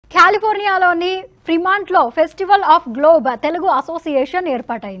కాలిఫోర్నియాలోని ఫ్రీమాంట్లో festival of globe Telugu association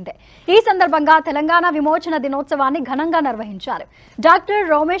ఏర్పాటైంది. ఈ సందర్భంగా తెలంగాణ విమోచన దినోత్సవాన్ని ఘనంగా నిర్వహించారు. డాక్టర్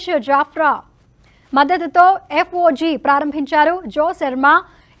రోమేష్ జాఫ్రా మద్దతుతో ఎఫ్ఓజీ ప్రారంభించారు. జో శర్మ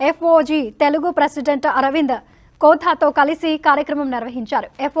ఎఫ్ఓజీ తెలుగు ప్రెసిడెంట్ అరవింద్ కోథాతో కలిసి కార్యక్రమం నిర్వహించారు.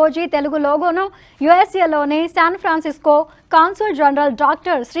 FOG Telugu లోగోను యుఎస్ఏలోని San Francisco consul general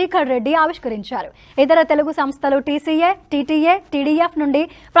doctor Srikar Reddy ఆవిష్కరించారు. ఇతర తెలుగు సంస్థలు టీసీఏ, టీటీఏ, టీడీఎఫ్ నుండి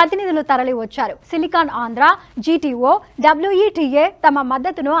ప్రతినిధులు తరలి వచ్చారు. సిలికాన్ ఆంధ్ర, జీటీఓ, డబ్ల్యూఈటీఏ తమ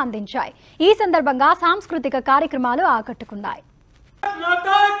మద్దతును అందించాయి. ఈ సందర్భంగా సాంస్కృతిక కార్యక్రమాలు ఆకట్టుకున్నాయి.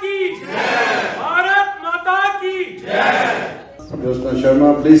 Josna Sharma,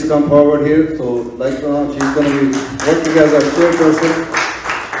 please come forward here. So, like she's going to be working as a chairperson,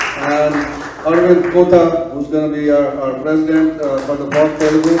 and Arvind Kotha, who's going to be our president for the FOG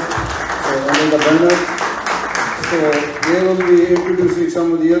Telugu, so under the banner. So they will be introducing some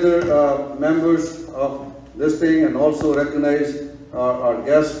of the other members of this thing, and also recognize our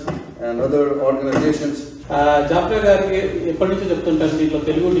guests and other organizations. జాఫ్రా గారికి ఎప్పటి నుంచో చెప్తుంటారు దీంట్లో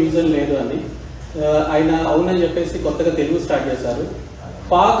Telugu division లేదు అని. ఆయన అవునని చెప్పేసి కొత్తగా తెలుగు స్టార్ట్ చేశారు.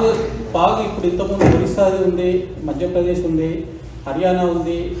 ఫాగ్ ఇప్పుడు ఇంతకుముందు ఒరిస్సా ఉంది, మధ్యప్రదేశ్ ఉంది, హర్యానా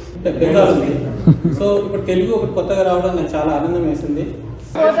ఉంది, బెంగాల్ ఉంది. సో ఇప్పుడు తెలుగు ఒకటి కొత్తగా రావడం నాకు చాలా ఆనందం వేసింది.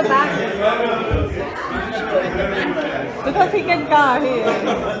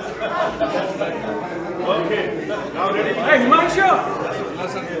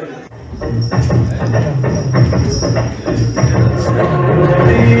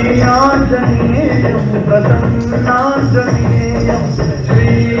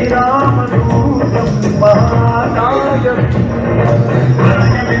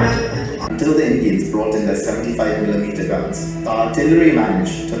 Until the Indians brought in their 75mm guns, the artillery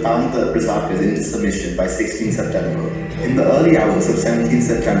managed to pound the Brazilians into submission by 16 September. In the early hours of 17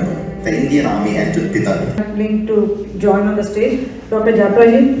 September, the Indian army entered Pitani. I'm going to join on the stage. Dr.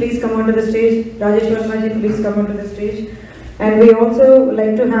 Japraji, please come onto the stage. Rajesh Vermaji, please come onto the stage. And we also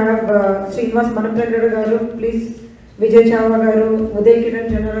like to have Srinivas Manapragada garu, please. Vijay Chava garu, Uday Kiran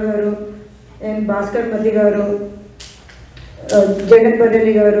Janara garu, and Bhaskar Mati garu, Jagat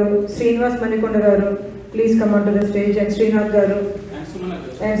Parelli garu, Srinivas Manikonda garu, please come onto the stage. And Srinath garu,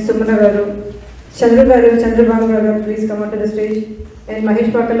 and Sumana garu, Chandra garu, Chandrababu garu, please come onto the stage. And Mahesh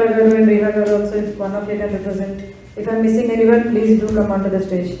Pakala garu and Reena garu also, if one of you can represent. If I'm missing anyone, please do come onto the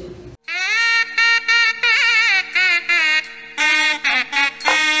stage.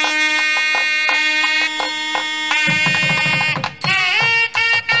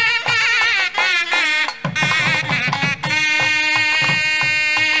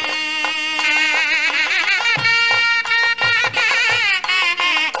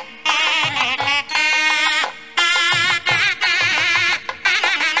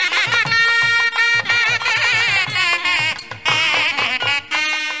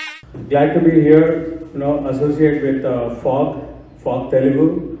 Glad to be here, associate with FOG Telugu,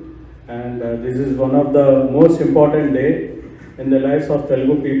 and this is one of the most important day in the lives of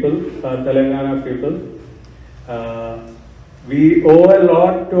Telugu people, Telangana people. We owe a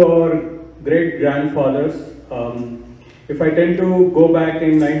lot to our great grandfathers. If I tend to go back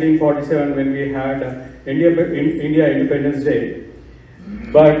in 1947 when we had India Independence Day,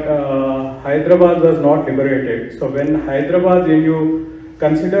 but Hyderabad was not liberated. So when Hyderabad, when you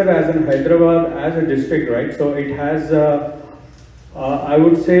consider as in Hyderabad as a district, right? So it has, I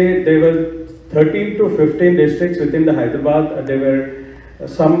would say there were 13 to 15 districts within the Hyderabad. There were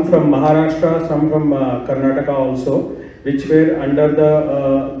some from Maharashtra, some from Karnataka also, which were under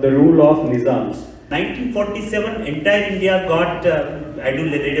the rule of Nizams. 1947, entire India got, I do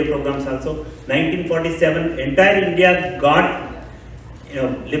radio programs also, 1947, entire India got,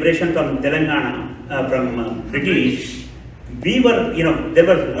 liberation from Telangana, from British. We were, there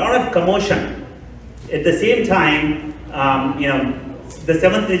was a lot of commotion. At the same time, the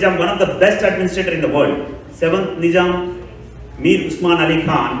 7th Nizam, one of the best administrators in the world, 7th Nizam, Mir Usman Ali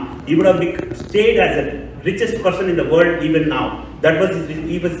Khan, he would have stayed as the richest person in the world even now. That was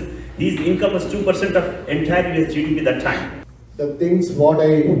his income was 2% of entire US GDP that time. The things what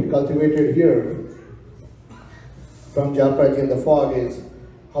I cultivated here from Japraji and the FOG is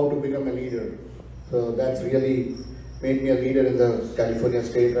how to become a leader. So that's really made me a leader in the California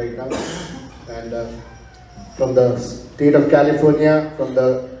state right now, and from the state of California, from the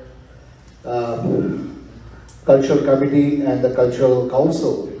cultural committee and the cultural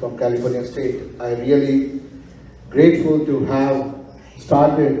council from California state, I really grateful to have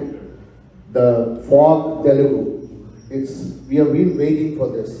started the FOG Telugu. We have been waiting for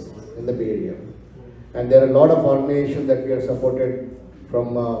this in the Bay Area, and there are a lot of organizations that we are supported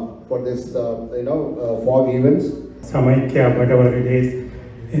from for this fog events. Samaikya, whatever it is,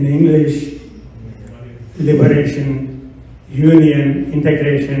 in English, liberation, union,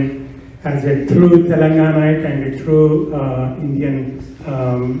 integration. As a true Telanganite and a true Indian,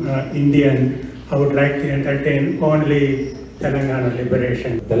 I would like to entertain only Telangana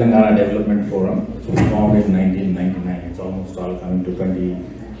liberation. Telangana Development Forum was formed in 1999. It's almost all coming to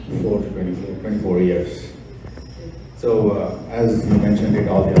 24 years. So as you mentioned it,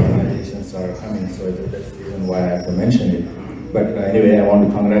 all the organizations are coming, so that's the reason why I have to mention it. But anyway, I want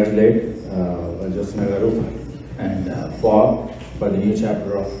to congratulate Josna Garu and FOG for the new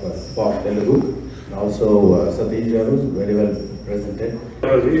chapter of FOG Telugu. And also Satish Garu, very well presented.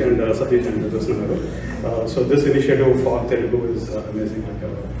 And Satish and Josna Garu. So this initiative of FOG Telugu is amazing.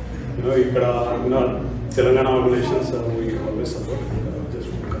 Telangana organizations we always support.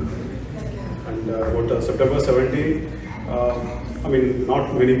 And about September 17, I mean,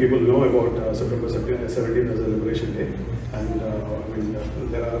 not many people know about September 17 as a Liberation Day. And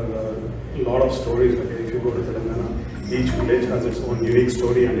there are a lot of stories. Okay, if you go to Telangana, each village has its own unique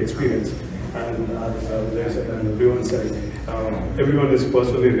story and experience. And as Vijay said, and everyone said, everyone is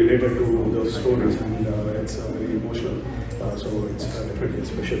personally related to those stories, and it's very emotional. So it's definitely a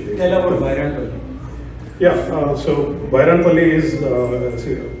special day. Tell about Bairanpalli. Yeah, so Bairanpalli is,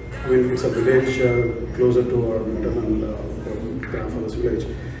 it's a village closer to our maternal grandfather's village.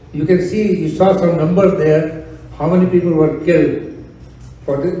 You can see, you saw some numbers there, how many people were killed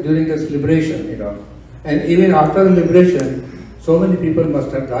during this liberation, And even after the liberation, so many people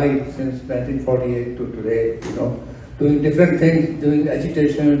must have died since 1948 to today, doing different things, doing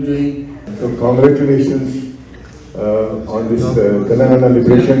agitation, doing... So congratulations on this Telangana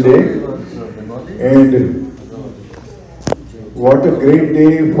Liberation Day. And what a great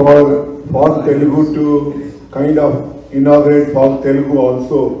day for FOG Telugu to kind of inaugurate FOG Telugu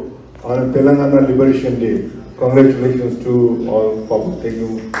also on Telangana Liberation Day. Congratulations to all FOG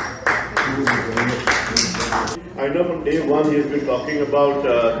Telugu. I know from day one he has been talking about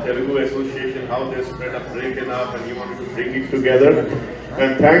Telugu Association, how they're spread up, breaking up, and he wanted to bring it together.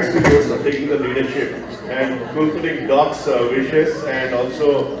 And thanks to you for taking the leadership and fulfilling Doc's wishes, and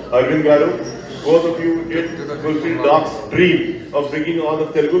also Arvind Garu, both of you did fulfill Doc's dream of bringing all the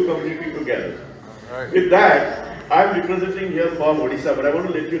Telugu community together. With that, I'm representing here for Odisha, but I want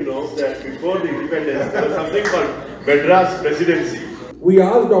to let you know that before the independence, there was something called Madras Presidency. We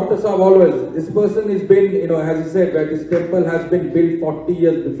asked Dr. Saab always, this person has been, as he said, that this temple has been built 40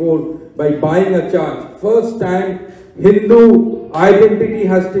 years before by buying a charge. First time Hindu identity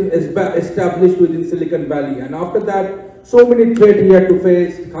has been established within Silicon Valley. And after that, so many threats he had to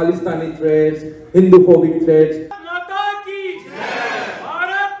face, Khalistani threats, Hindu-phobic threats.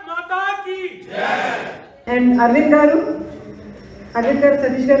 And Arvind Garu,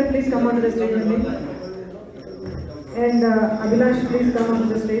 Satish Garu, please come on to the stage with me. And Abhilash, please come on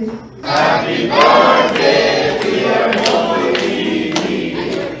to the stage. Happy birthday, dear